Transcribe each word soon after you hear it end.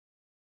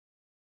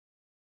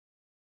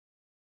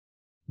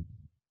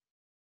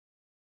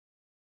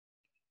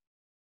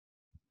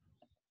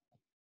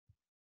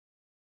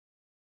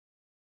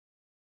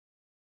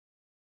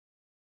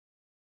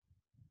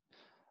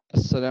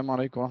السلام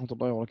عليكم ورحمة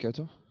الله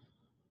وبركاته.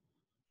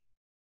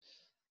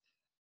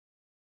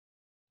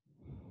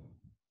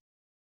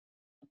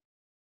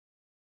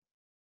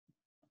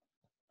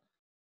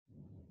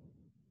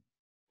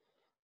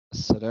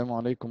 السلام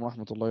عليكم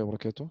ورحمة الله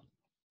وبركاته.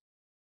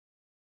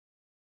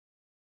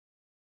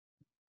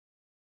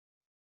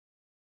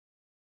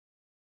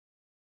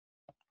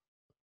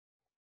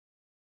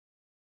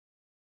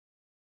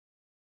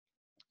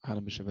 أهلا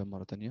بالشباب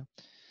مرة تانية.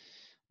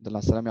 دل على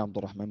السلام يا عبد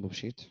الرحمن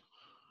بوشيت.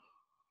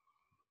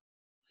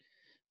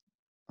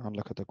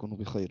 لعلك تكون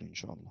بخير إن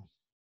شاء الله.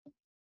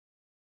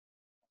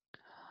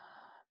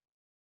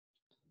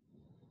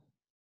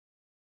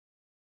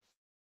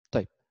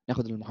 طيب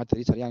ناخد المحادثة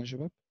دي سريعا يا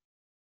شباب.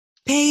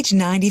 Page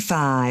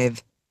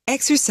 95,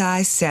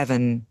 Exercise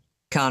 7,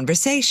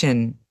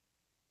 Conversation.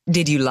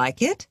 Did you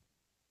like it?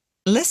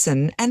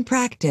 Listen and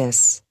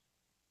practice.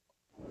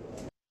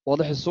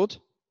 واضح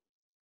الصوت؟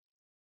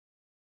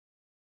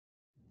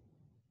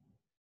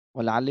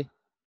 ولا علي؟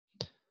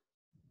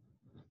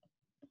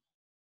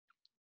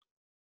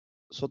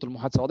 صوت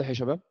المحادثة واضح يا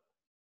شباب؟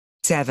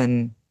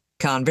 7.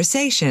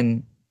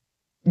 Conversation.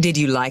 Did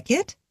you like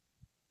it?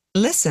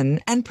 Listen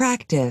and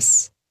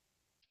practice.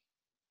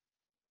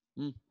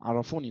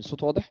 عرفوني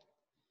الصوت واضح؟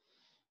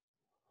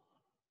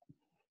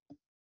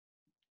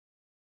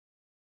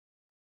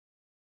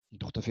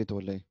 انتوا اختفيتوا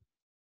ولا ايه؟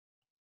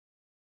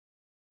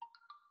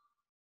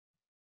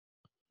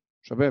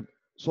 شباب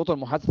صوت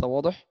المحادثة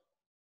واضح؟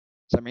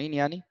 سامعين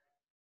يعني؟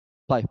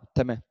 طيب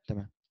تمام.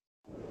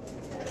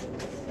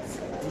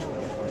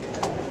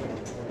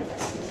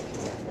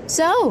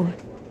 So,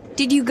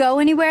 did you go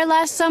anywhere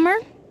last summer?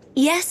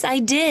 Yes, I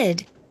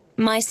did.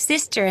 My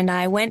sister and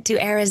I went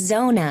to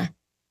Arizona.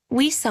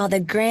 We saw the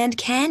Grand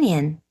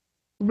Canyon.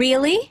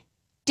 Really?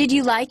 Did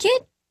you like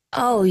it?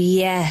 Oh,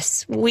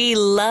 yes, we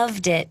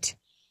loved it.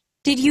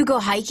 Did you go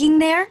hiking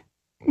there?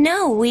 No,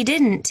 we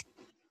didn't.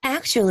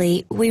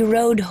 Actually, we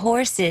rode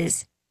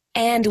horses.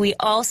 And we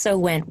also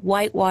went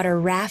whitewater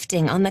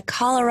rafting on the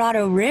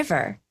Colorado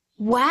River.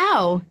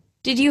 Wow!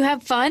 Did you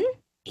have fun?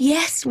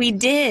 Yes, we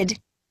did.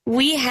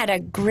 We had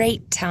a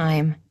great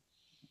time.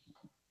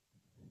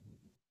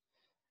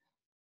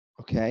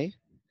 Okay.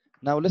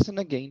 Now listen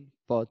again,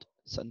 but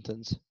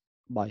sentence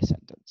by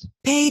sentence.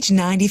 Page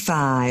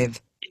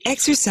 95,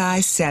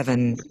 Exercise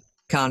 7,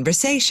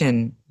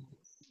 Conversation.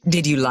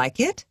 Did you like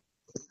it?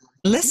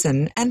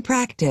 Listen and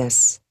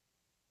practice.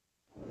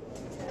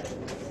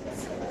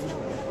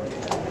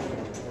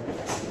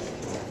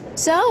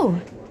 So,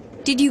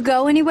 did you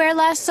go anywhere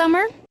last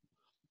summer?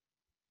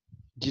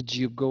 Did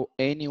you go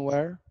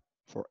anywhere?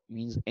 For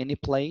means any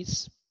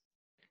place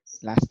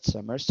last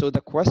summer. So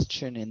the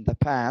question in the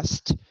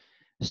past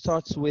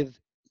starts with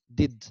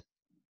did.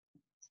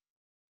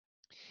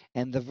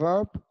 And the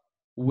verb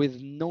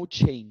with no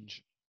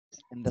change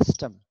in the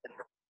stem.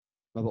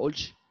 ما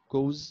بقولش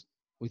goes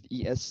with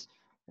es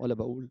ولا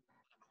بقول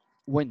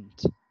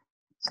went.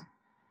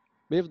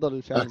 بيفضل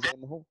الفعل زي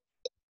ما هو.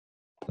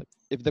 طيب.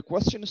 If the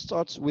question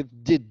starts with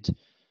did,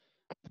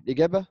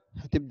 الإجابة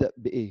هتبدأ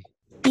بإيه؟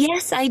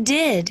 Yes, I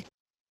did.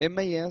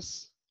 إما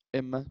yes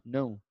إما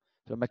no.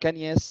 فلما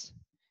كان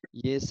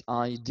yes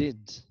I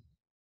did.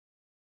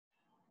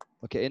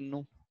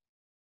 وكأنه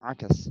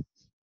عكس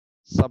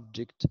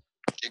subject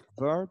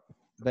verb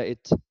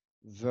بقت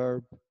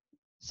verb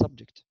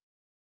subject.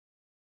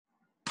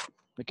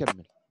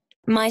 نكمل.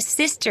 My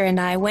sister and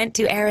I went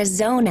to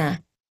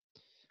Arizona.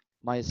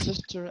 My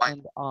sister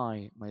and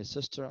I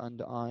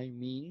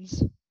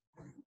means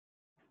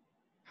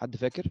حد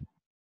فاكر؟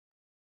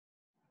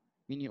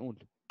 مين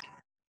يقول؟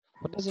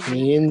 What does it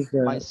mean?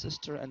 My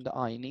sister and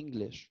I in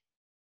English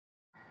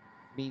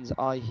means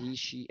I, he,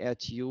 she,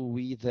 it, you,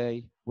 we,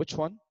 they. Which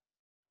one?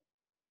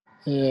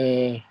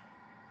 H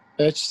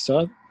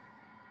صار.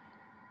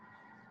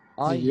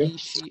 I, he,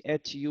 she,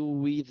 it, you,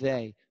 we,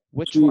 they.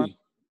 Which one?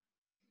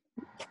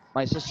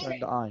 My sister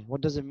and I.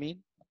 What does it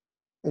mean?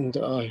 And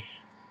I.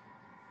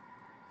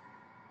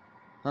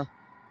 Huh?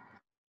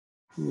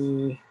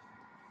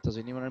 Does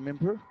anyone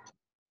remember?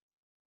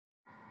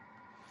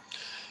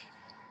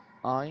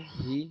 I,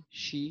 he,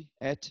 she,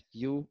 it,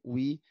 you,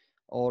 we,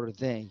 or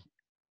they.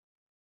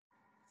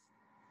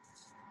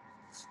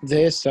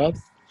 They صار.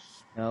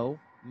 No,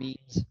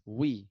 means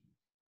we.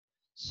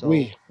 So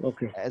We,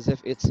 okay. as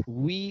if it's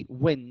we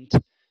went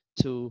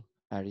to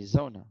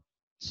Arizona.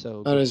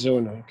 So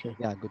Arizona, okay.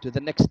 Yeah, go to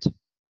the next.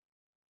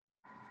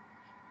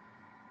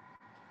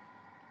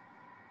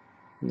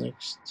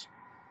 Next.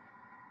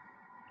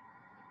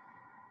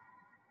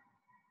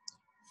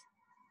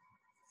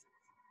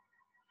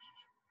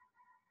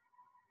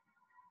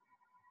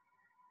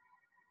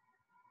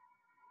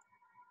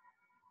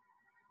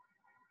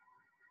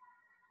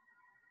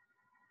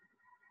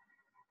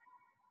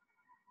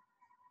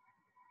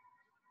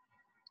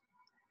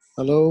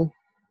 Hello.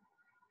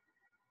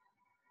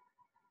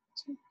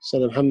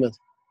 Salam Muhammad.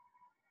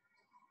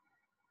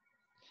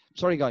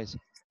 Sorry, guys.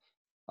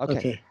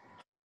 Okay.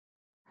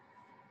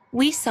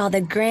 We saw the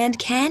Grand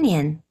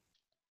Canyon.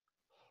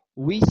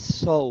 We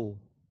saw.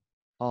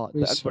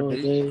 We saw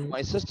the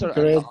my sister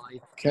Grand and I.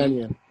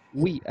 Canyon.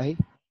 we أهي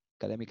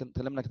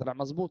كلامنا طلع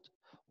مظبوط.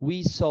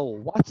 We saw.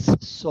 What's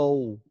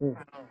saw?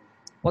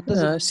 What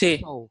does it mean? سي.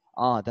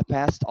 Saw? The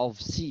past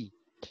of see.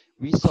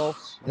 We saw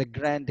the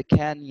Grand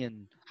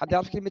Canyon. حد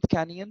يعرف كلمة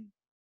canyon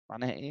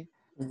معناها إيه؟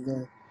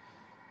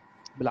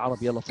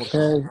 بالعربي يلا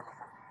فرصة.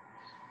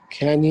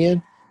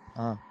 كانيون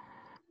آه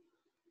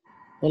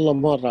والله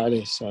مر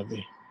عليه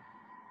السعودية.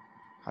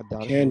 حد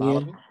يعرف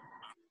كانيون. بالعربي؟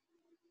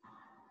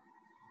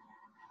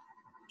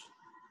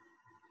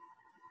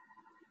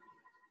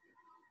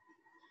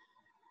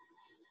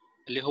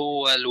 اللي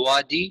هو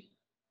الوادي.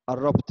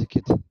 قربت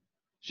كده.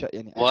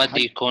 يعني وادي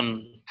حاجة,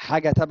 يكون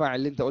حاجة تبع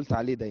اللي أنت قلت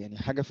عليه ده، يعني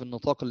حاجة في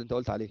النطاق اللي أنت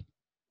قلت عليه.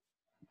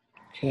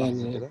 لحظة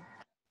كانيون. كده.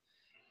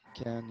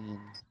 Canyon.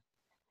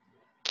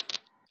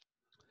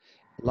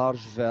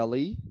 Large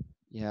valley.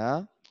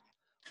 Yeah.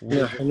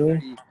 With نحن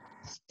very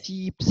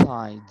steep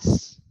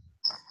sides.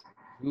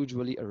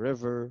 Usually a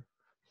river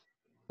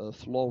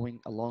flowing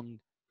along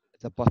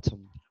the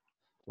bottom.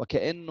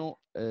 وكأنه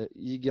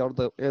يجي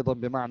أيضا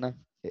بمعنى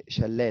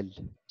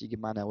شلال. تيجي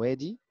بمعنى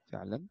وادي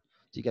فعلا،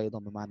 تيجي أيضا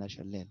بمعنى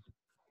شلال.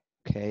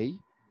 Okay.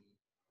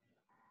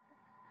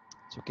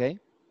 It's okay.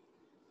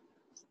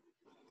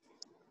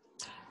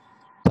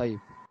 طيب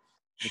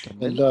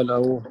نكمل. شلال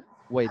أو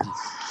وادي.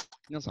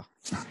 صح.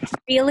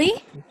 Really?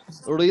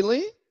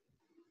 Really?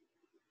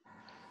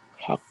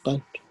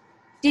 حقا.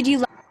 Did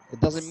you It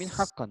doesn't mean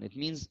حقا. It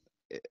means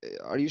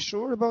are you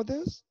sure about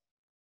this?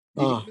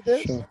 Do you agree with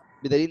this? sure.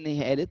 بدليل إن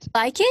هي قالت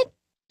like it?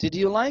 Did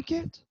you like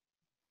it?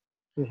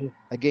 Mhm.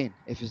 Again,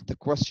 if the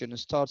question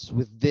starts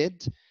with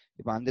did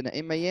يبقى عندنا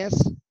إما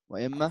yes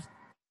وإما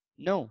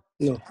no.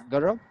 No.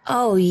 جرب.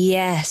 Oh,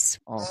 yes.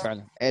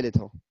 فعلا قالت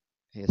اهو.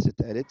 هي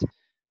ست قالت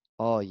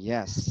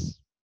yes.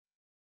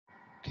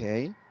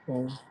 Okay.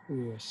 Oh,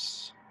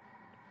 yes.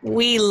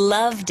 We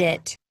loved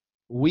it.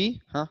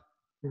 We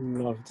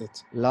Loved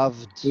it.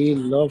 loved. We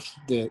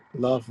loved it.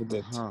 Loved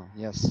it.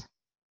 Yes.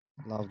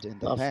 Loved in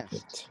the Loved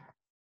past.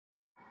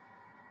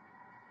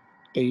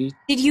 it.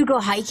 Did you go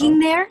hiking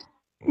there?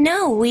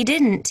 No, we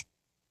didn't.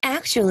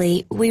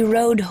 Actually, we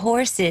rode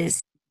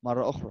horses.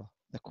 مرة أخرى.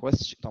 The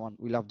question طبعا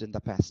we loved in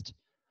the past.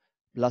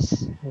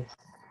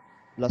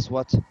 Plus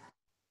what?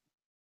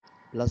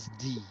 Plus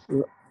D.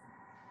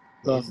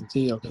 Loved it.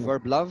 The Okay.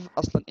 verb love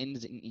أصلا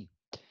ends in E.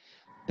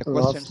 The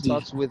question Loved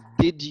starts with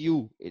did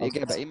you.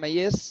 الإجابة إما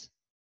yes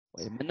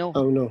وإما no.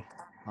 Oh no.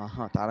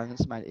 تعالى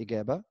نسمع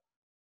الإجابة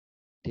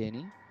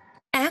تاني.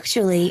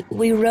 Actually,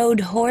 we rode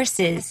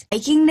horses.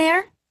 Hiking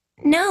there?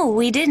 No,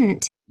 we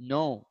didn't.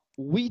 No,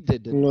 we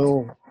didn't.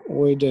 No,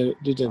 we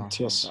didn't.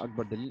 Yes. ده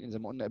أكبر دليل زي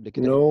ما قلنا قبل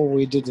كده. No,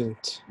 we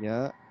didn't.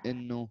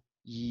 إنه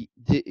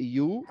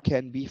you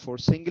can be for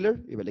singular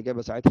يبقى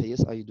الإجابة ساعتها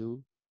yes I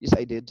do. Yes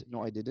I did.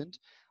 No I didn't.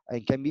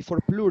 And can be for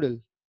plural.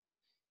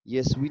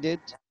 Yes we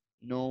did.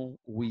 No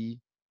we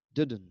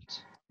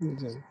didn't.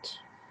 Didn't.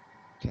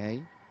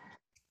 Okay.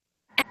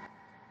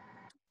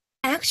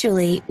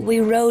 Actually, we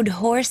rode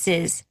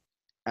horses.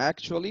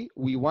 Actually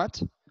we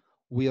what?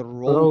 We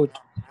rode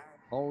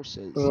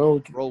horses.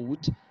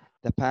 Rode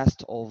the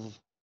past of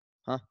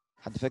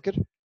حد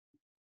فاكر؟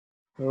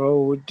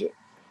 Road.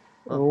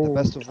 The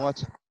past of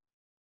what?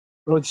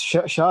 road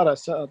شارع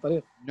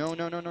طريق.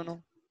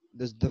 No.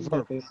 This is the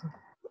verb.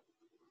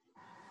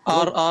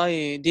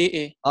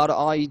 RIDE.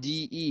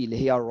 RIDE اللي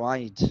هي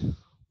ride.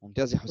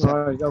 ممتاز يا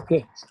حسام. Right.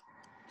 Okay.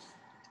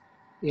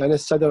 يعني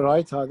السادة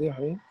right هذه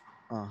الحين.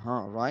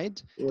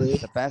 Ride. This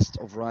is the past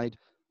of ride.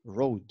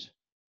 Road.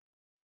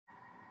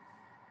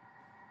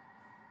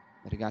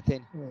 نرجع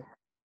تاني.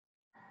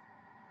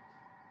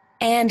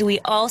 And we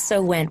also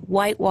went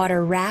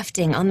whitewater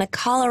rafting on the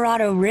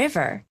Colorado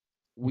River.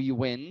 We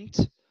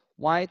went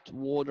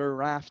whitewater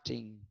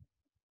rafting.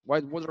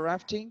 Whitewater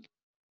rafting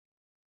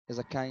is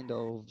a kind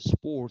of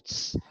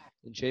sports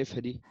اللي شايفها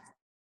دي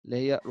اللي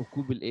هي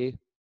ركوب الايه؟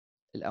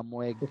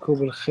 الامواج. ركوب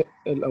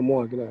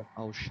الامواج نعم.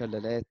 او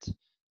الشلالات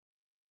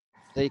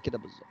زي كده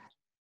بالظبط.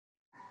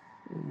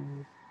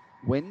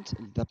 went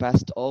the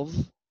past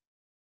of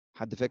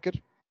حد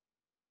فاكر؟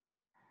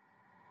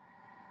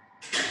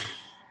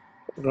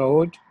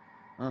 road.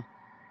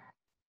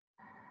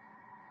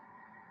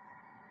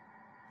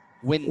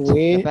 went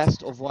the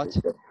past of what?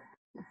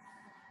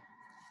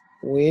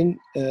 when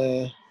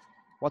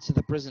what's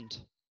the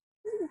present?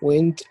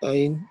 went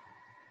أين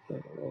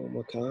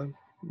مكان.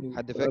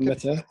 حد فاكر؟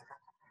 متى؟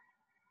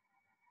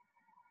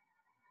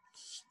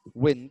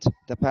 went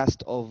the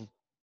past of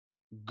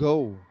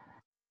go.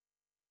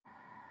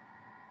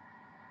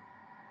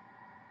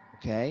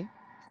 Okay.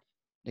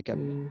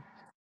 نكمل.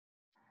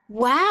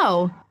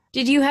 Wow.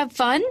 Did you have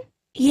fun?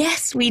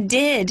 Yes, we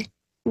did.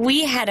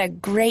 We had a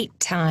great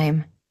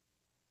time.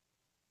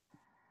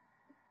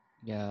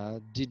 Yeah.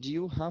 Did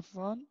you have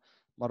fun?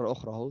 مرة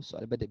أخرى أهو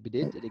السؤال بدأ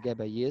بديد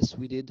الإجابة yes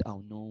we did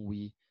أو no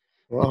we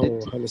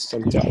واو هل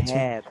استمتعت؟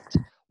 had.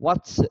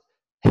 What's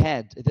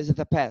had? This is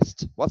the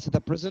past. What's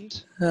the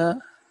present?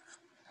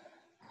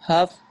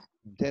 have.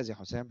 ممتاز يا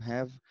حسام.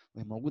 have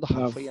وهي موجودة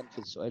حرفيا في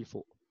السؤال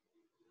فوق.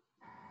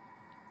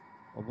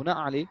 وبناء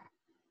عليه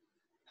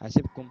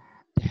هسيبكم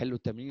تحلوا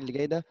التمرين اللي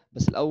جاي ده،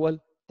 بس الأول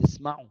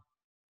تسمعوا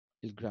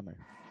الجرامر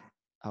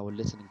أو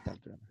الليسننج بتاع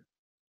الجرامر.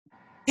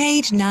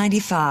 Page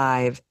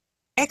 95.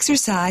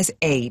 Exercise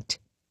 8.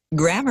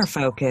 Grammar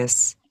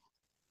focus.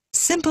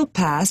 Simple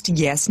past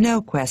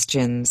yes/no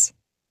questions.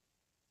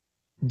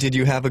 Did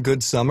you have a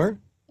good summer?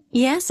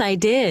 Yes, I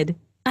did.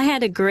 I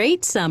had a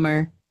great summer.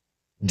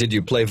 Did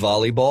you play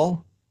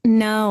volleyball?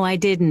 No, I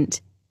didn't.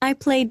 I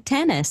played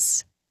tennis.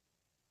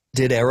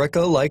 Did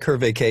Erica like her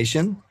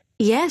vacation?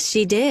 Yes,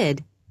 she did.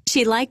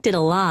 She liked it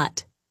a lot.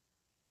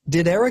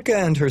 Did Erica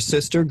and her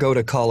sister go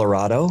to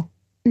Colorado?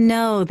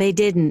 No, they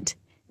didn't.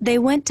 They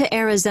went to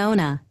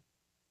Arizona.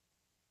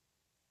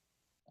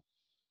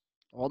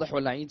 واضح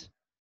ولا عيد؟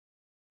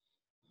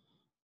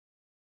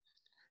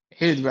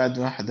 عيد بعد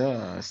واحدة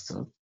يا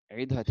أستاذ.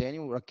 عيدها تاني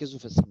وركزوا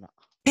في السماع.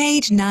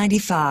 Page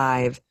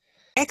 95.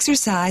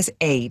 Exercise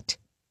 8.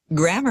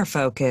 Grammar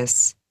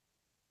focus.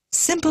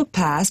 Simple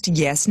past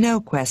yes/no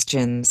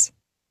questions.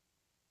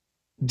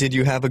 Did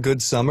you have a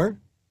good summer?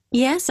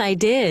 Yes, I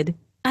did.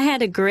 I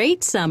had a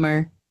great summer.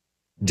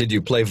 Did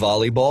you play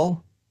volleyball?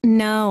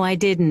 No, I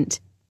didn't.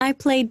 I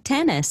played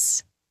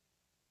tennis.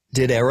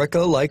 Did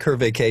Erica like her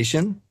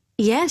vacation?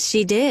 Yes,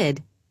 she did.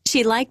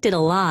 She liked it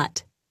a lot.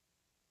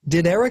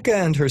 Did Erica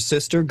and her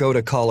sister go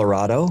to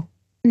Colorado?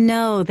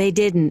 No, they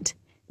didn't.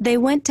 They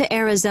went to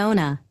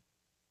Arizona.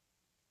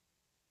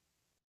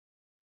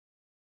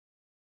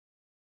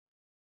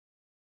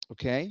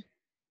 Okay.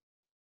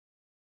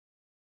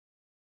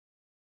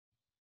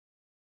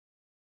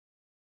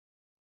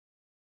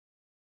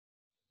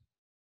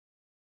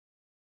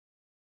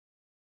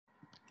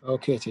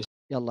 اوكي teacher.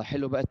 يلا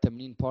حلو بقى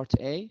التمرين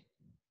part A.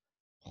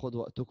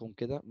 خدوا وقتكم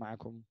كده،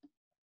 معاكم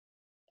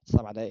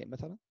 7 دقايق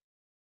مثلا.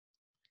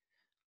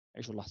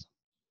 عيشوا اللحظة.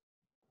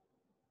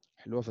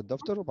 حلوها في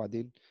الدفتر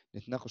وبعدين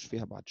نتناقش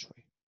فيها بعد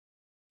شوية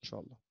إن شاء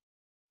الله.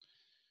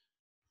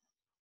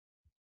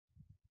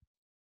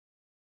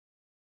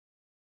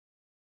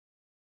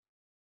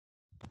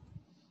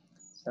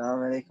 السلام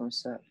عليكم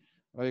أستاذ.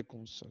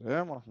 وعليكم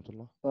السلام ورحمة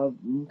الله. طب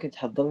ممكن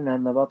تحضر لنا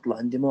أنا بطلع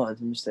عندي موعد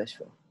في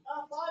المستشفى.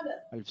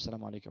 ألف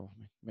سلام عليك يا أبو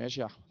حميد.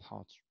 ماشي يا أحمد،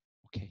 حاضر.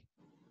 أوكي.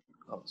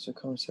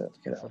 شكرا أستاذ.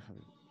 كذا. عفوا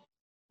حبيبي.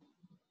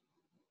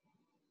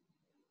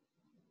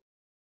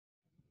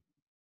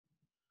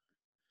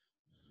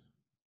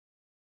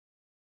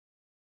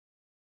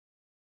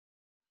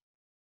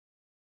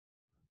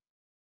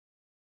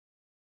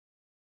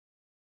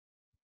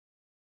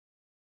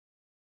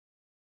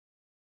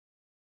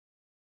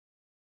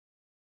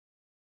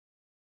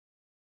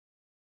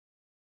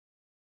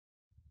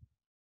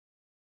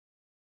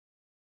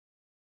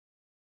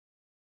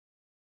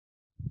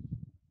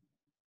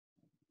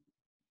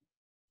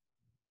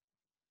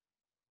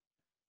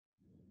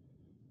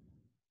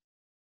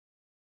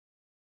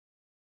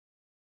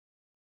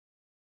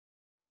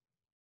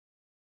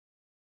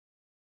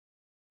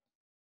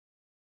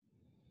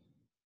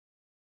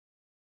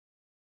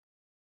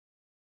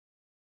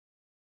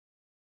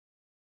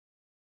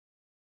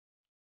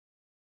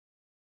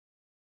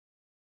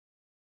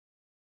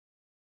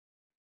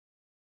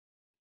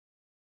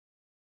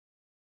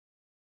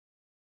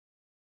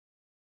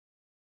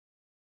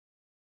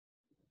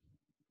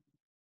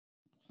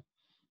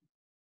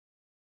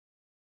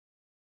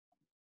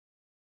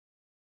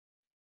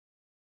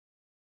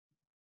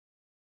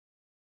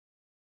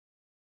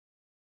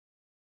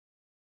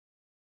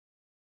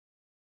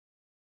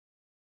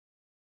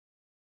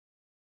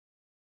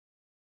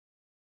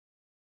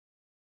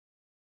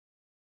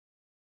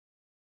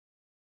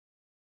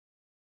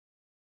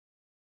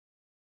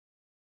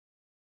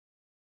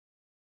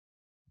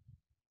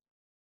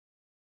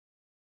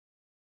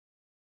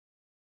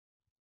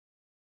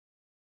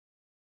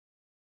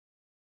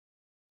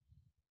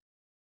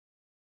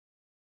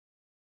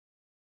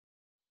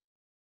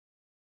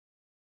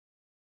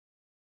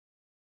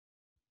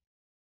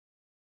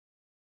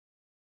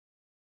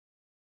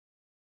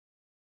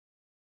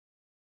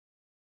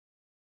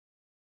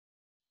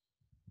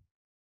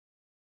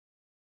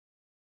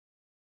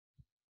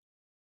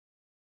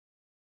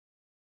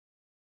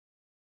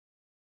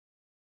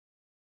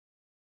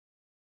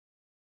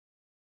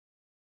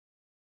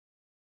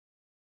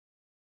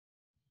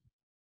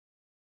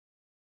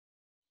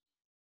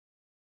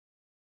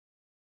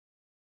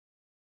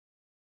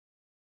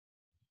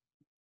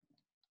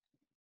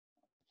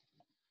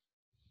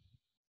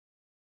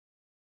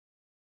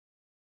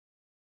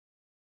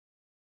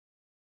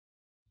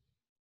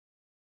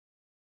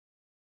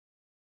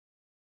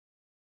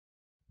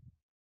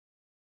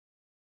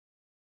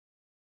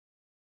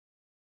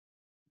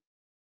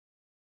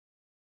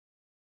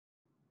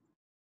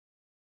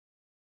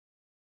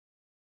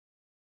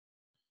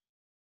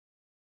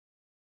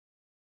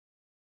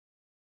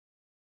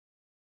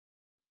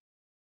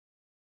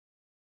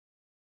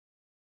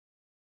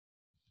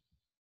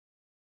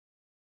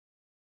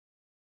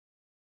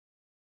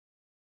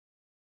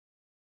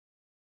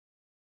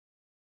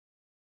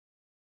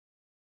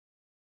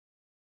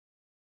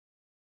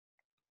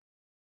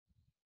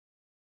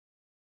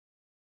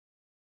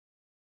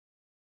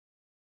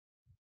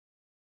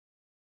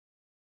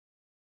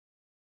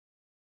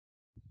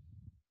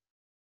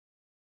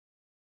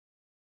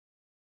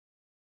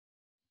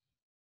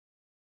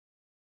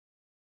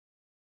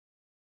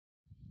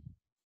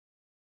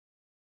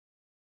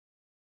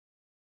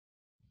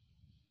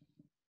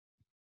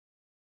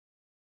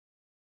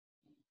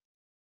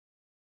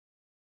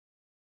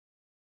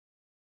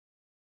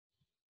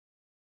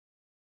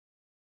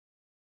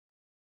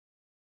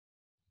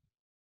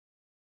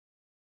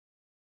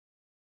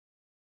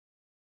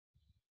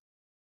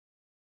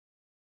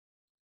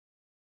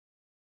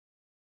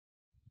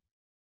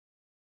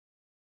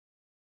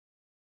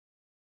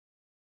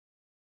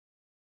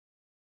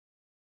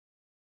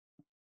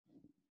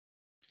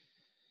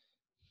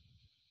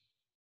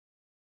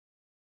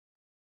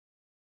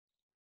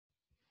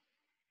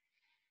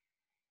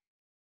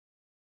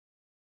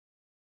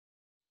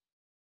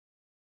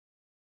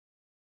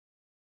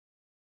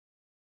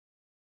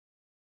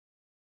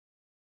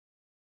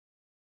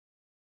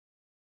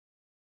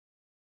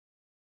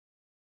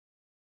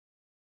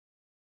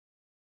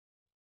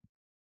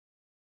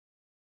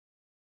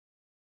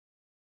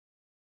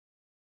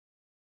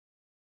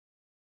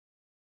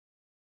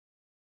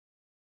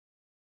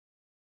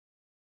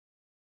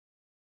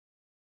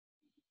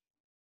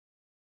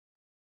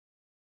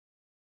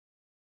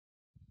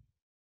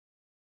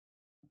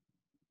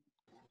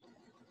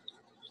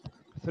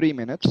 3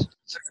 minutes.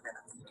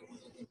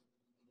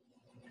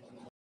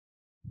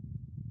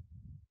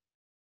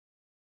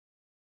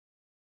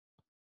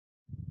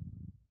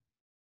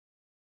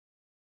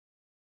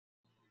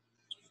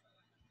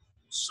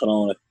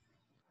 السلام عليكم.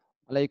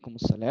 عليكم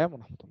السلام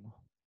ورحمة الله.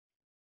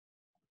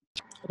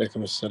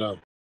 عليكم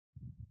السلام.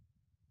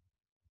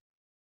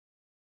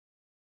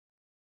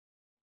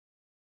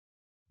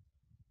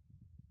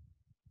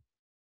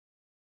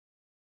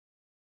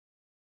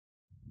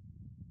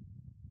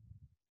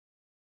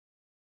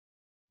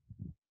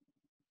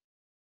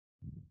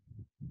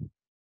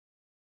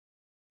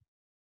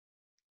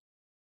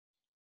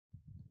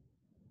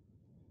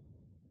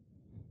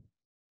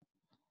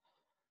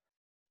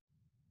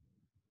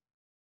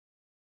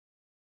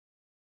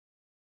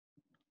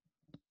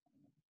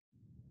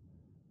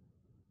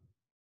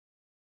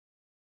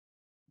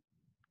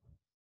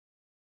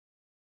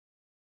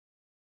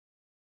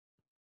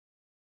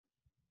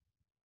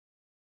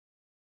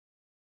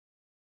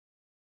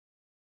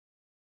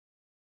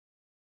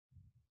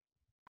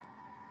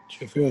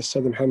 شوف يا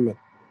أستاذ محمد.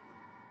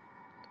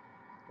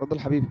 اتفضل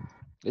حبيبي،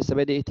 لسه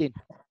باقي دقيقتين.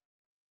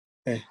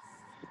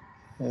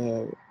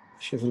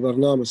 شوف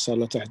البرنامج صار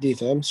له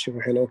تحديث أمس، شوف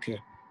الحين أوكي.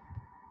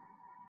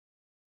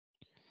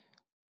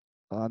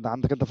 ده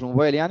عندك انت في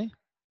الموبايل يعني؟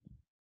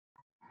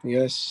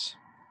 يس.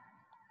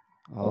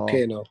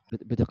 أوكي ناو.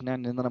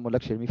 بتقنعني ان انا ما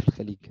اقولكش ارميه في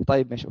الخليج.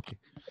 طيب ماشي اوكي.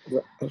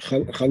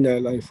 خلنا على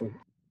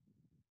الآيفون.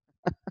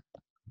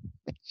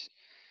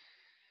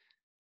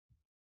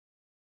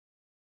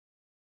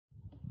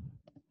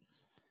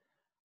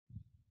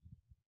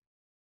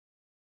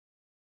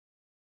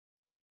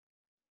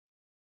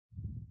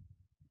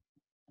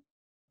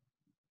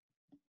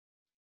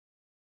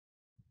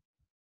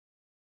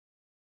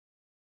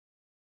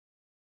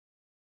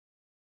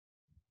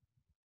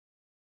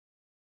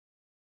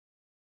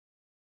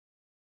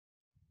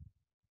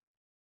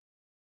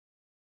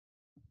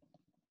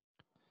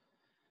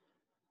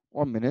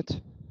 1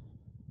 minute.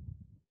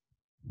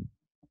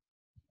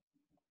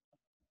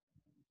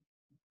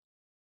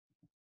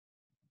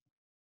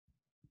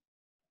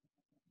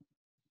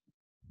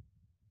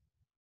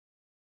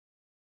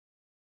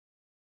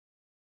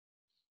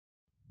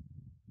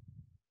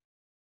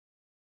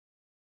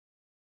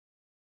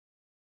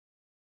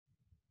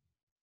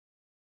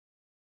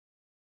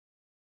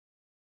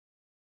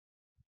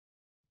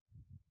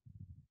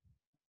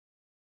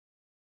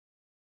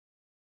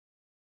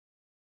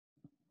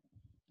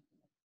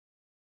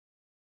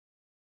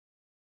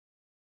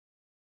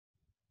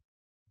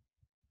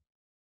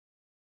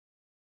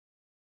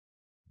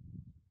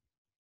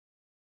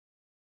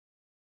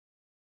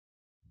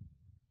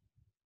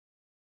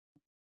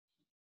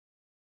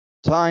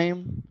 Time.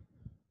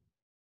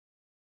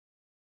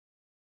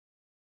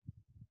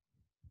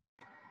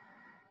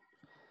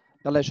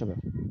 يلا يا شباب،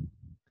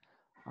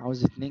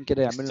 عاوز 2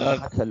 كده يعملوا أستاذ.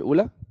 المحادثة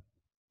الأولى.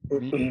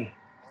 مين؟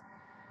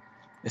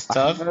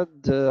 أستاذ.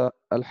 أحمد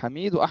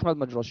الحميد وأحمد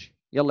مجرشي.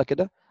 يلا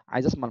كده،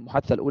 عايز أسمع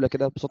المحادثة الأولى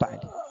كده بصوت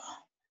عالي.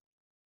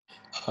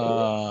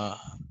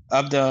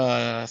 أبدأ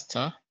يا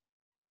أستاذ.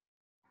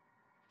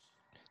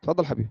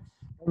 اتفضل حبيبي.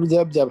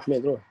 أبدأ أبو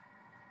حميد، روح.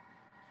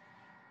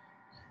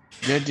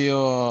 Did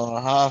you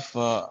have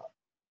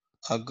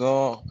a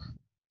go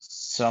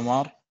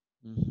summer?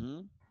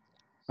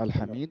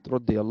 الحميد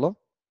رد يلا.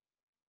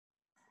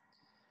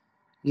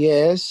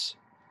 Yes,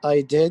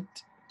 I did.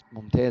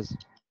 ممتاز.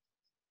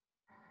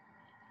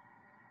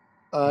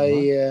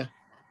 I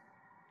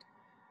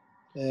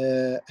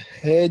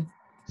had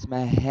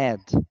اسمها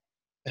had.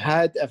 I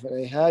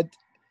had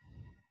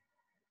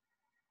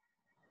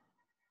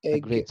a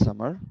great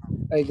summer.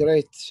 a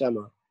great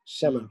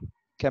summer.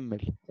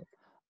 كمل.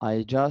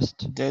 I just.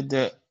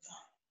 Did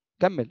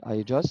كمل.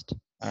 I just.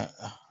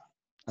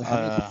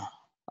 الحميد.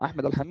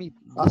 أحمد الحميد.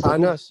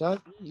 أنا أستاذ.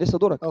 لسه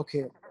دورك.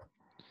 أوكي.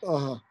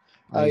 I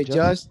I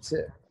just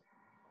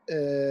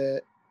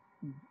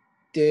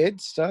did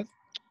أستاذ.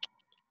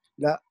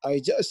 لا I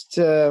just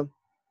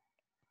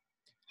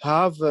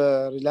have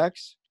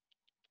relax.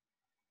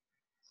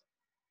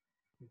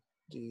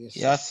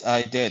 Yes,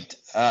 I did.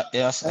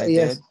 Yes, I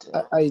Yes, did.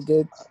 I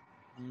did.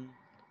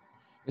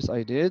 Yes,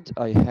 I did.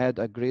 I had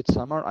a great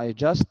summer. I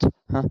just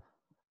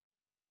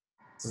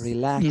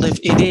relaxed. نضيف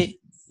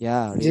إيدي.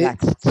 Yeah,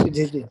 relaxed.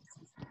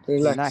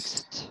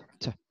 Relaxed.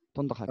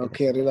 تنضخها كده.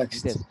 اوكي relaxed.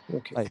 ممتاز.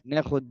 اوكي. طيب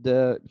ناخد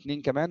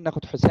 2 كمان،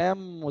 ناخد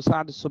حسام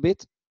وسعد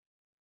السبيت.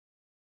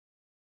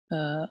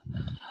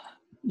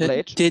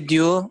 Did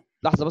you.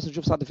 لحظة بس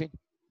نشوف سعد فين.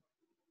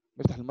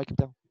 بيفتح المايك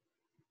بتاعه.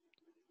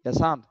 يا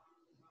سعد.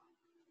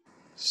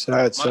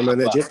 سعد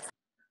سمنجي.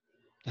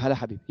 هلا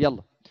حبيبي.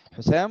 يلا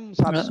حسام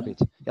وسعد السبيت.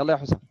 يلا يا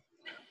حسام.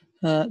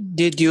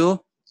 Did you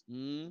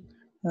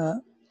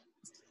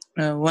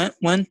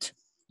went.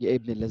 يا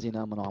ابن الذين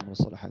آمنوا وعملوا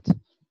الصالحات.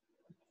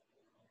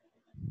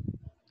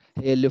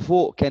 هي اللي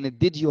فوق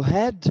كانت did you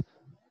had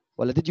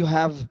ولا did you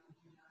have؟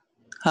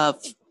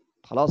 have.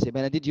 خلاص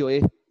يبقى أنا did you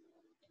إيه؟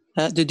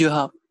 did you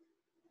have.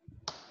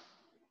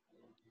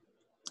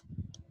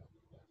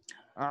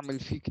 أعمل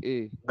فيك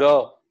إيه؟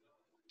 go.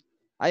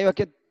 أيوه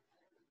كده.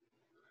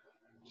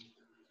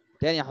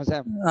 تاني يا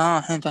حسام.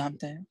 الحين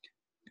فهمت.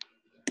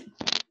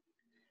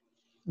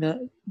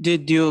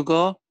 Did you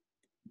go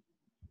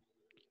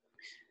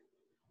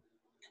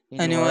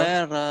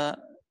anywhere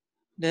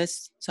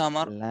this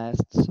summer?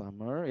 last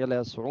summer. يلا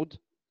يا سعود.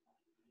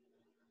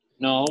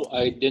 No,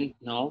 I didn't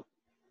not.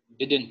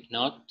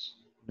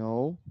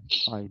 No,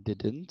 I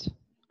didn't.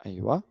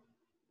 أيوة.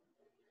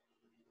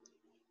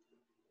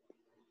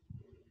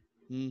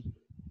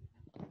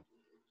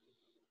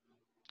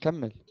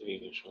 كمل.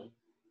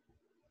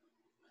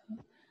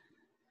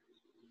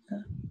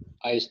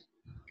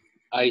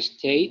 I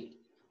stayed.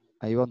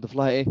 أيوة نضيف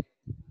لها إيه؟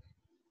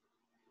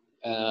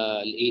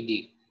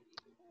 الإيدي.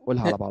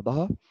 قولها على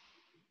بعضها.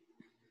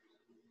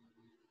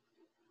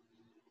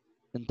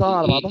 انطقها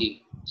على بعضها.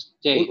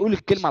 قول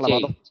الكلمة على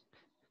بعضها.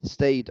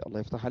 stayed. الله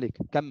يفتح عليك.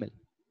 كمل.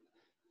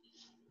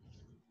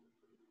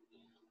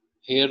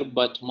 Here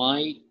but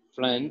my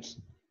friends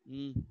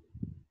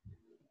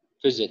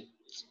visit.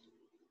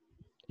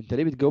 انت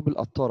ليه بتجاوب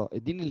القطاره؟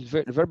 اديني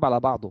الفيرب على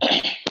بعضه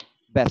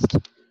بس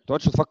ما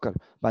تقعدش تفكر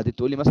بعدين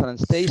تقول لي مثلا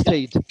stay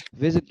stayed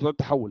visit تقعد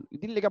تحول.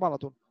 اديني الاجابه على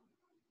طول.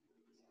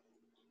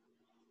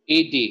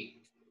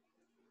 ايدي.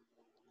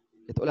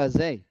 تقولها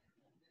ازاي؟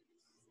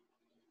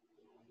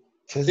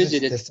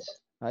 visit.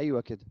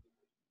 ايوه كده.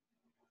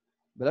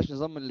 بلاش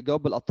نظام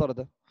الجواب بالقطاره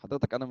ده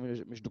حضرتك. انا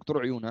مش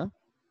دكتور عيون. ها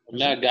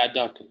لا قاعد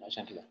اكل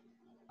عشان كده.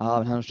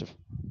 بالهنا والشفا.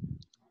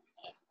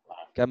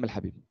 كمل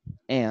حبيبي.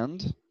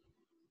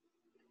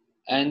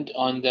 and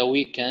on the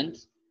weekend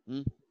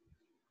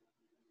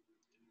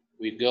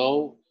we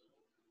go.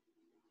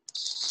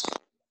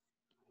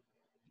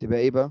 تبقى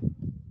ايه بقى؟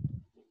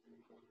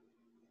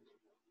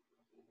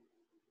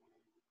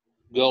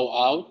 go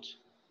out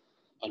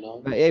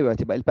alone. ايوه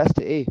تبقى الباست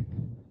ايه؟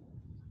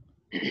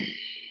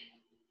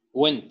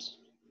 went.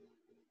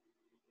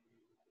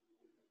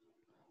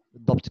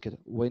 بالضبط كده.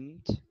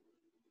 went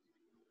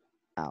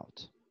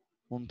out.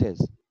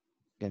 ممتاز.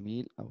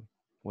 جميل قوي.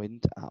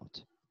 went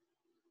out.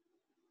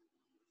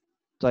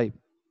 طيب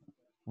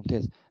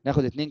ممتاز.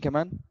 ناخد 2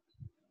 كمان.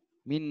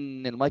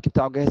 مين المايك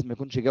بتاعه جاهز ما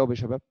يكونش يجاوب يا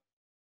شباب؟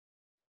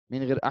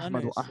 مين غير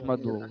احمد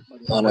واحمد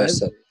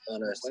وفواز؟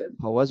 انا استاذ.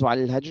 فواز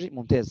وعلي الهجري.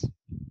 ممتاز.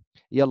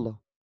 يلا.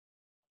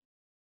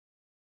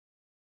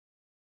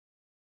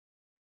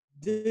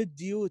 Did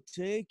you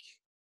take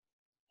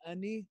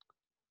any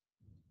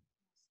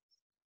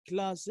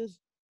classes?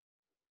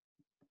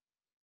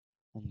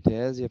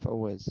 ممتاز يا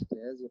فواز.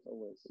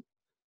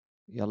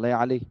 يلا يا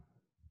علي.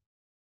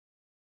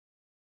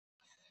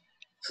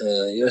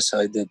 Yes,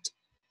 I did.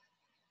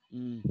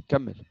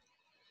 كمل.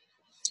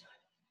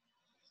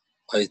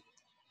 I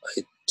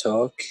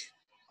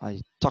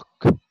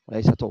took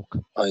وليس talk.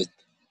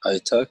 I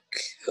took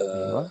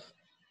أيوة.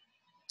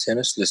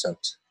 tennis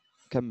lessons.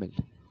 كمل.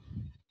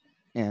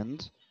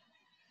 and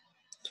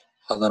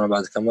هذا أنا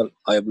بعد كمل.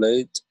 I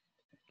played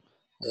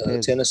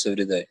ممتاز. tennis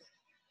every day.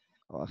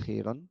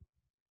 وأخيرا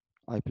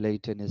I play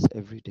tennis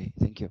every day.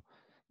 Thank you.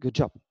 Good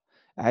job.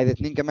 عايز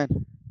 2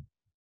 كمان.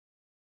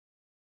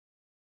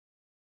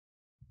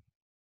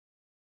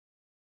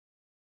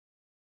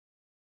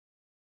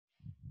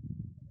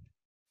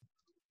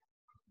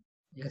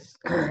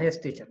 Yes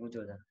teacher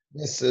موجودة.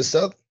 Yes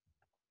أستاذ.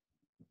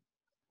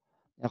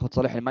 ياخد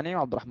صالح المنعي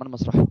وعبد الرحمن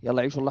المسرحي.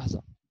 يلا عيشوا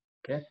اللحظة.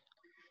 Okay.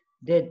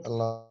 Did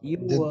you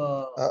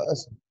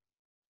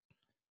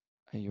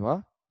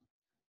أيوة.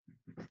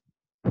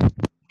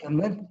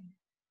 كمل.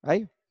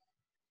 أيوة.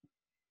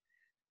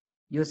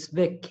 You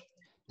speak.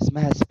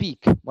 اسمها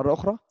speak. مرة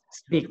أخرى.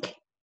 Speak.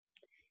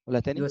 ولا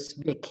تاني. You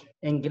speak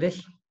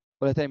English.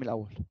 ولا تاني من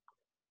الأول.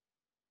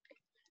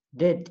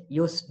 Did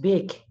you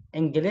speak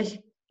English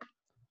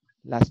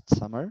last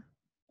summer.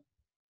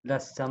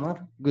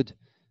 Good.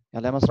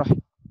 يلا يا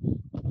مسرحي.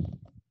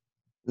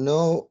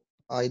 No,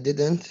 I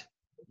didn't.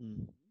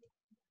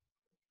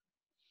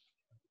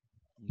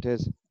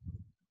 ممتاز.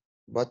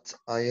 But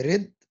I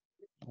read.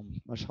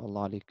 ما شاء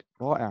الله عليك.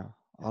 رائع.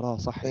 أراها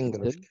صح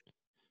جدا.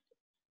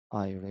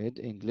 I read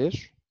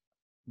English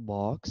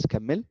books.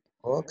 كمل.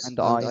 and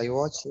I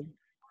watched.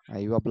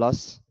 أيوة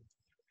plus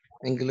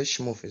English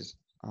movies.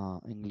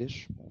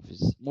 English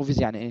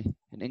movies يعني إيه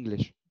in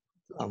English؟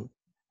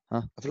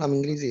 أفلام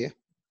إنجليزية.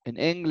 in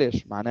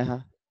English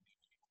معناها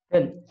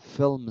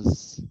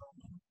films.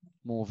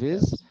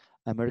 movies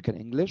American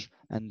English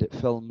and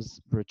films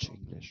British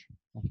English.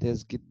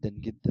 ممتاز جدا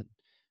جدا.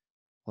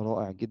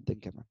 رائع جدا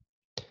كمان.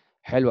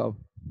 حلو قوي.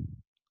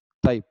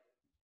 طيب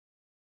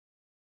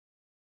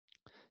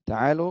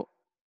تعالوا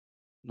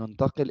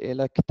ننتقل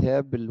إلى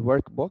كتاب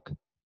الورك بوك.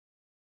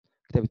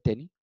 الكتاب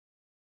الثاني.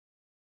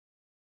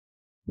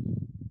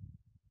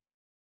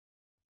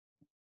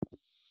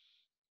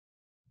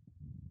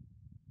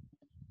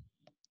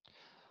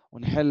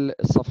 ونحل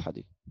الصفحة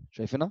دي.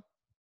 شايفينها؟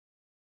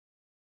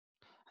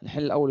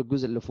 هنحل الأول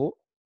الجزء اللي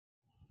فوق.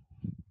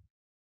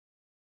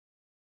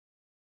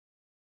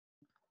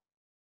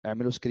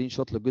 اعملوا سكرين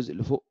شوت للجزء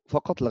اللي فوق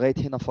فقط لغاية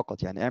هنا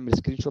فقط. يعني اعمل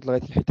سكرين شوت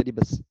لغاية الحتة دي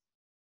بس.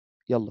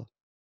 يلا.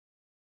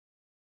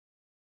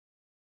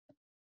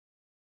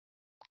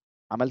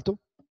 عملته؟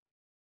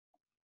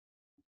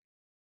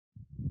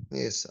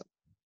 Yes.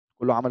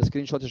 كله عمل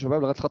سكرين شوت يا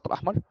شباب لغايه الخط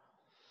الاحمر؟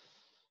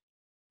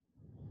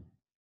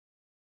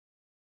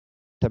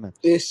 تمام.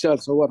 ايش صار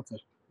صورته؟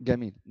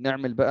 جميل.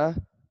 نعمل بقى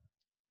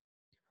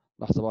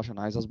لحظه بقى عشان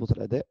عايز اظبط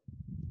الاداء.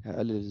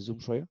 هقلل الزوم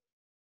شويه.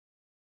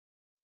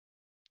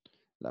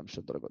 لا مش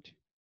الدرجه دي.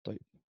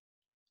 طيب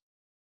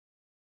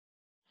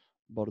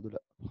برضو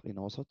لا،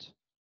 خلينا وسط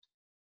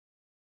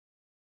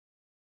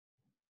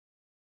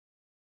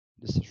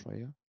لسه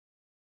شويه.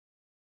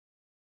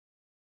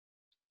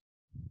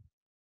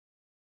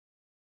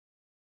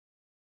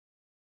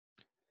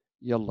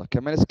 يلا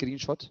كمان سكرين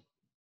شوت.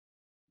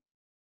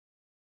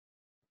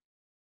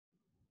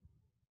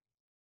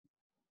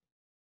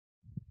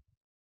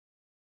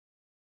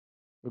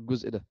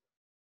 الجزء ده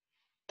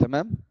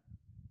تمام.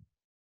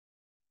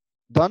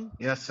 done.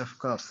 Yes, of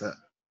course.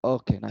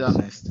 اوكي Done.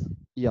 نايس.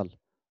 يلا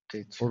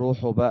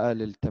روحوا بقى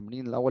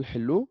للتمرين الاول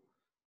حلوه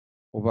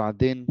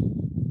وبعدين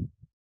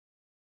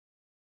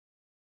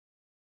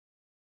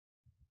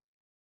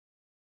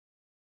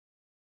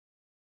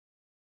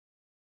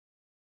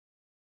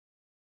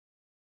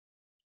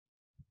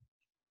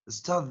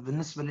أستاذ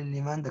بالنسبة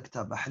للي ما عنده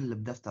كتاب أحل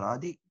بدفتر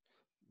عادي؟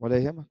 ولا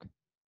يهمك.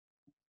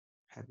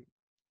 حبيبي.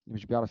 اللي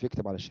مش بيعرف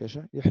يكتب على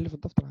الشاشه يحل في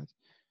الدفتر عادي.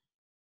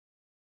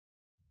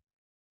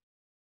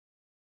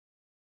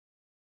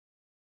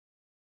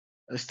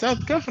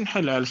 أستاذ كيف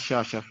نحل على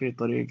الشاشة في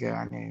طريقة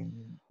يعني؟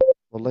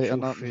 والله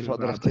انا في مش اللي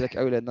هقدر بعده. افتي لك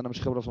قوي لان انا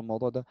مش خبره في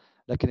الموضوع ده،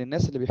 لكن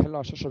الناس اللي بيحلوا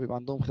على الشاشه بيبقى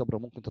عندهم خبره،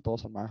 ممكن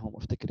تتواصل معاهم.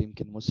 افتكر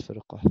يمكن مسفر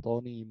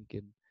القحطاني،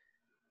 يمكن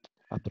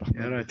عبد يا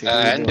الرحمن ريت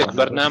عندك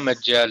يقولوا.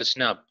 برنامج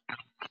السناب.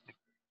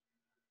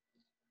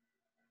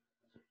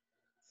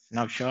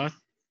 سناب شات.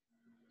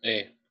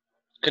 ايه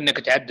كأنك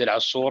تعدل على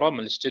الصورة من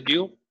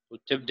الاستوديو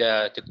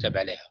وتبدأ تكتب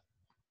عليها.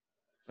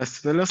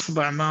 بس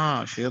بالاصبع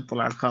ماشي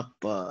يطلع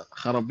الخط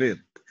خرابيط.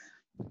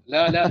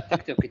 لا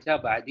تكتب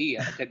كتابة عادية،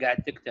 انت قاعد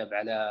تكتب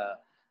على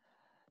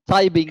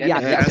تايبنج كأنك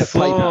يعني تكتب اكتب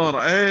تايبنج.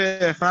 الصور.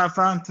 ايه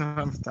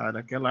فهمت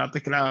عليك. يلا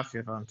يعطيك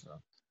العافية. فهمت.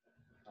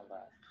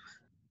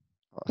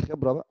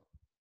 خبره بقى.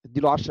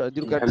 اديله 10،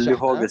 اديله كارت الحل اللي شحن.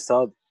 فوق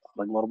استاذ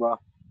رقم 4.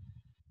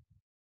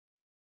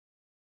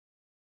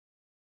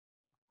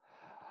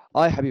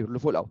 اه يا حبيبي اللي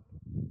فوق الاول.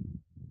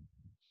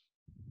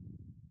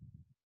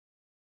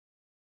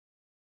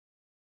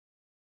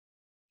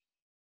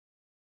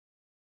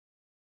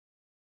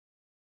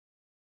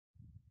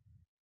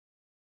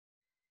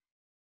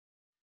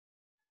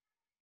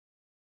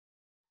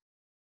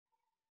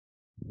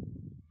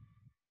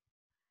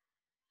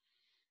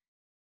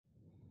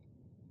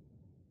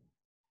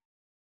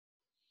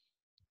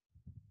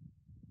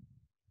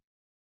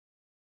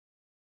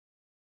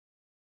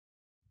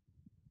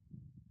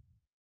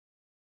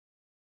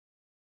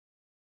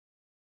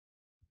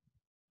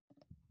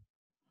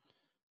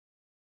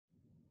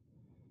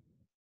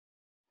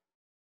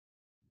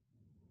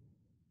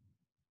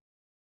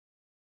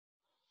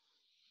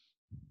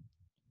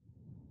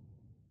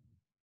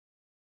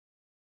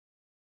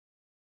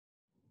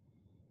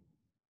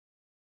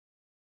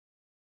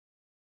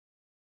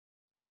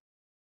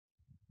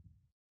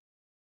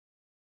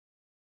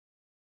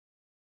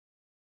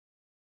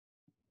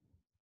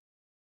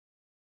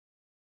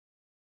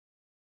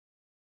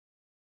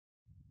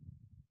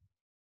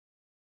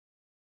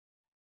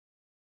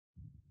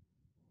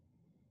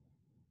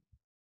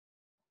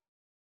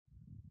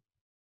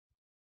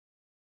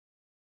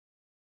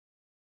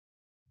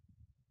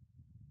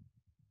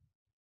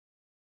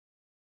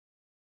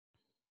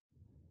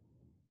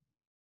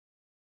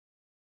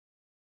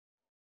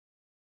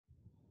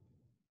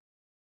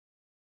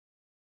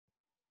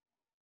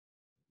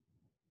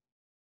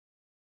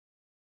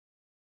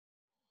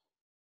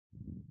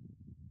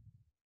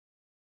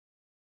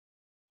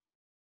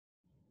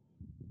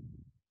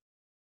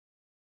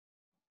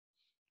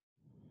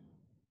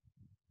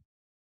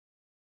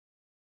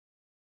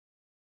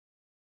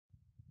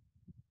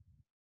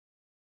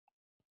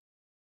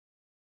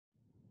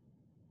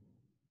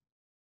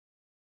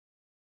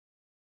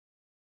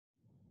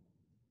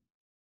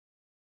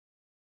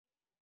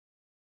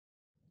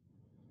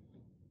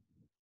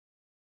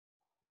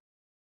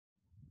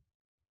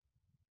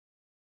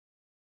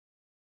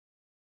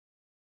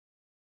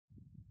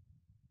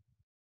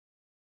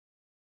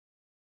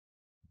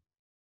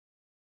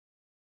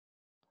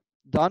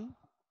 done.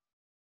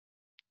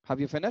 Have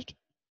you finished?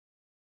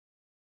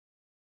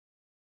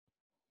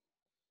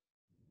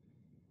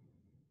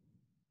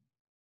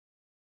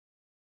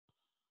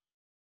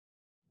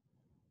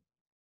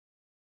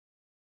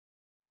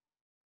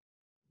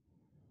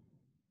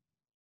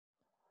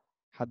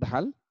 حد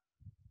حل؟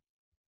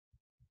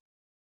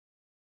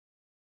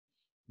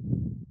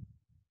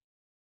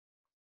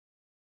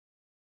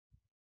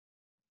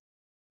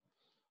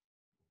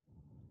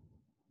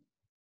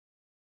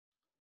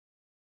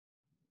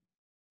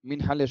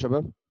 مين حل يا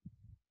شباب؟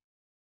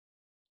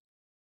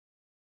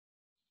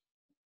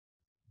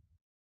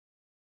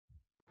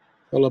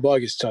 والله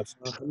باقي استاذ.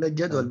 خليت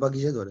جدول، باقي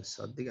جدول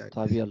أستاذ دقائق.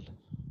 طيب يلا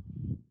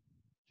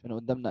عشان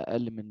قدامنا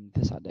اقل من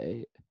 9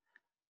 دقائق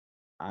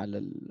على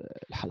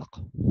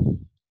الحلقه.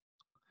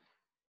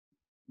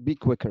 Be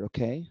quicker,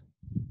 okay?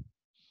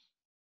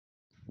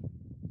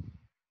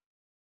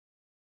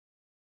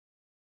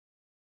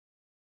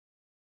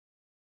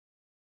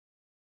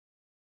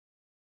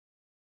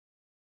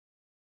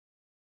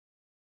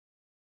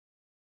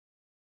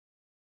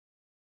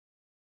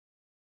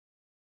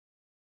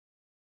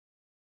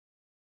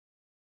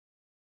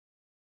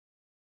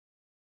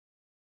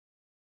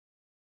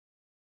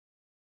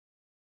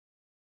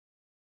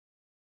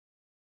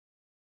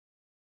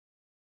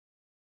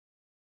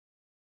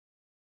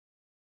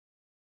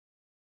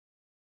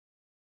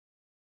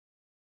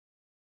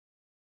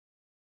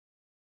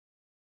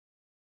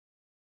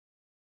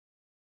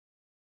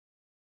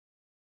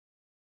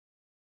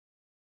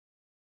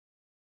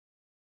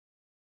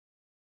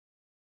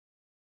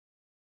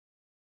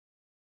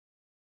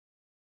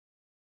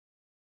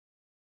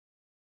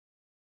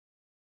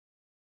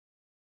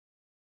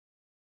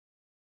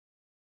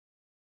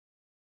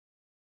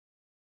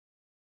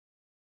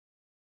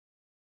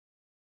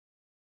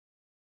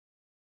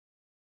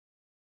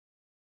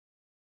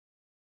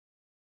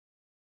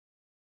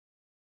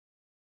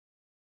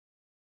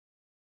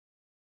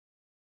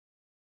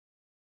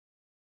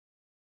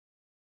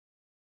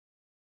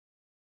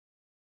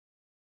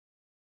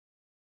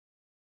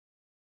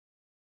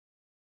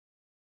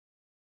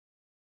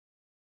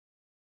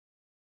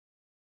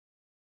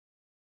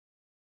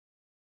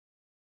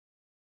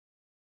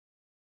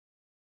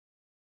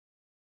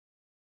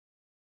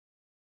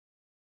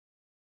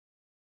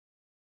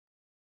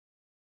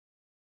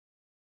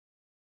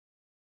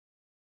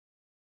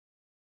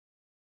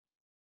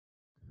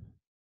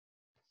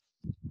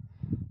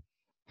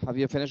 Have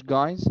you finished,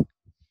 guys?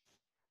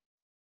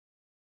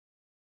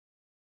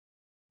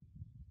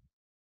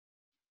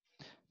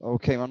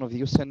 Okay, one of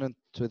you send it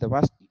to the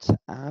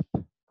WhatsApp.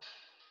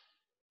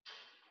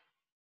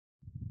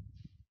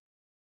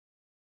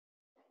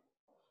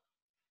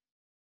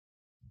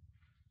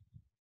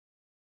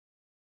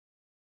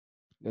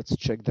 Let's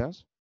check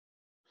this.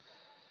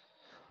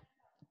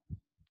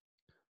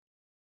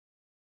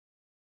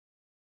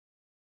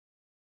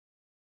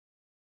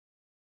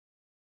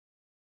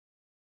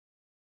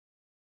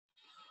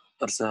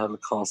 أرسلها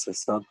لك خاص يا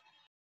أستاذ.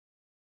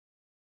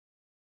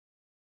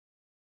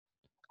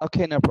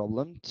 Okay, no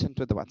problem. Send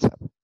to the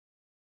WhatsApp.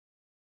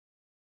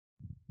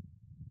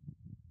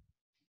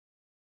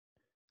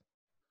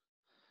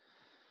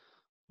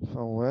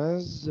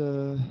 فواز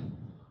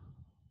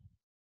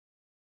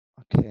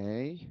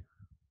okay.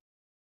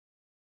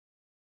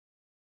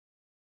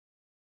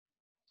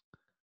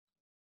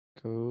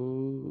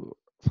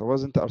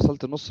 فواز انت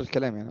ارسلت نص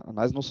الكلام، يعني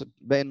انا عايز نص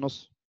باقي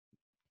النص،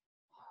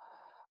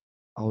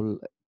 او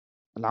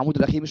العمود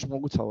الاخير مش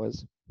موجود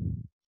فواز.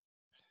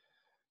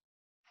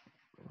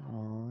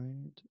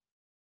 right.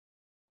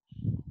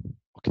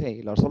 اوكي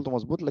اللي ارسلته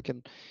مظبوط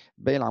لكن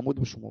باقي العمود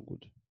مش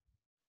موجود.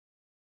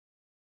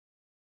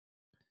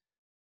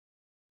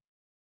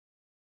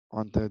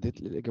 انت اديت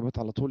الاجابات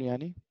على طول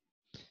يعني.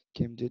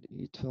 Kim did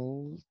eat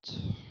felt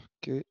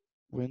good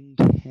wind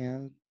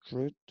had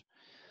red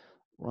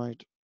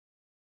right.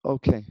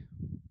 اوكي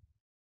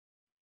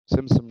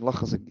سمسم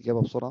ملخص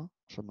الاجابه بسرعه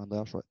عشان ما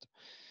نضيعش وقت.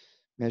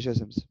 ماشي يا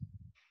سمسم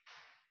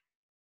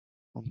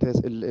ممتاز.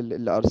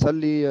 اللي ارسل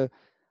لي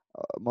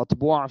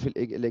مطبوع في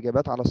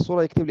الاجابات على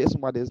الصوره يكتب لي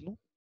اسمه بعد اذنه.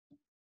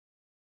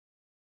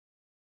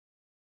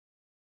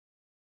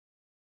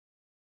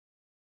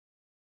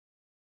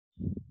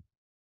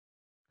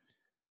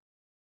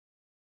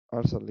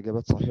 ارسل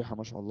الاجابات صحيحه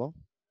ما شاء الله.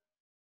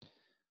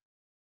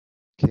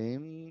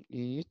 came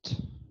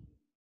eat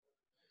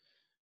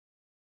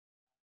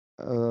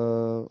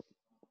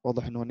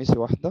واضح ان هو نسي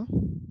واحده.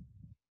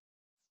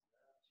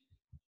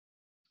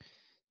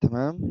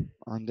 تمام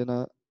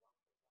عندنا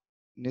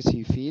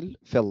نسي فيل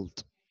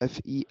felt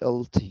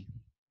FELT.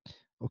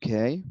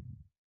 اوكي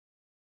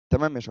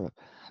تمام يا شباب.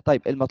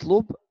 طيب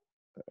المطلوب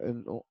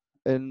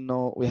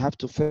انه we have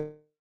to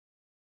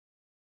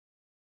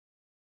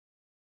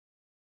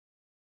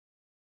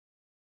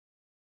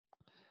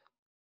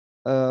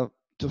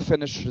to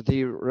finish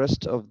the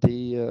rest of the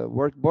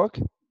workbook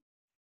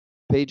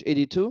page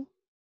 82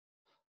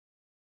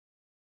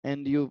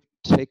 and you've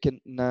taken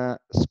a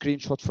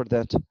screenshot for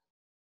that.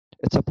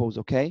 It's a pose,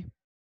 okay?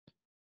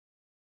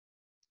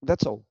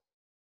 That's all.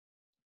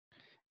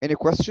 Any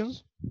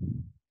questions?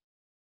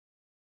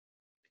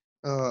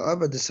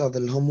 ابد استاذ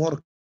الهوم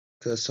ورك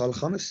السؤال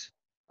الخامس.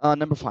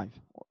 Number 5.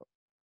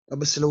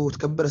 بس لو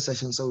تكبر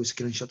عشان نسوي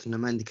سكرين شوت انه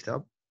ما عندي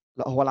كتاب.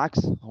 لا هو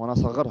العكس، هو انا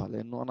اصغرها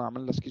لانه انا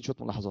عامل لها سكرين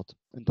شوت ملاحظات،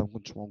 انت ما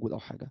كنتش موجود او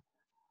حاجه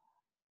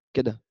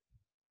كده.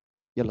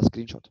 يلا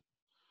سكرين شوت.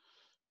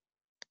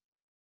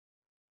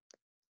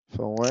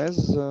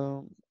 فواز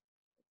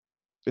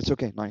it's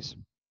okay nice.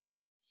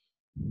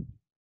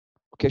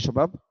 اوكي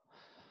شباب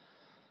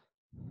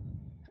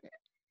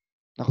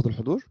ناخد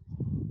الحضور.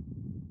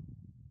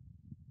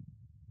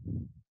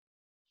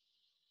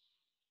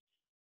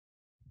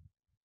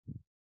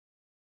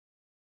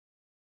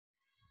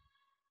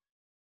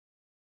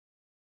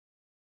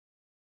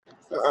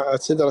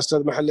 اعتذر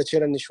استاذ ما حلت شيء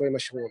لاني شوي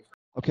مشغول.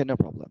 Okay no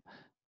problem.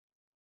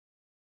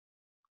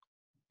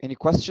 Any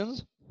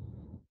questions?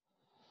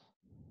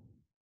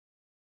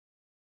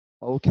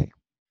 Okay.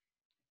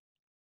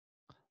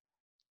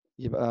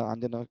 يبقى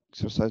عندنا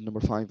exercise number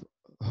 5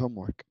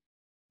 homework.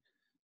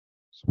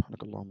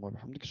 سبحانك اللهم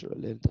وبحمدك اشهد ان لا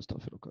اله الا انت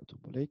استغفرك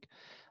واتوب اليك.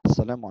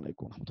 السلام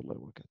عليكم ورحمه الله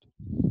وبركاته.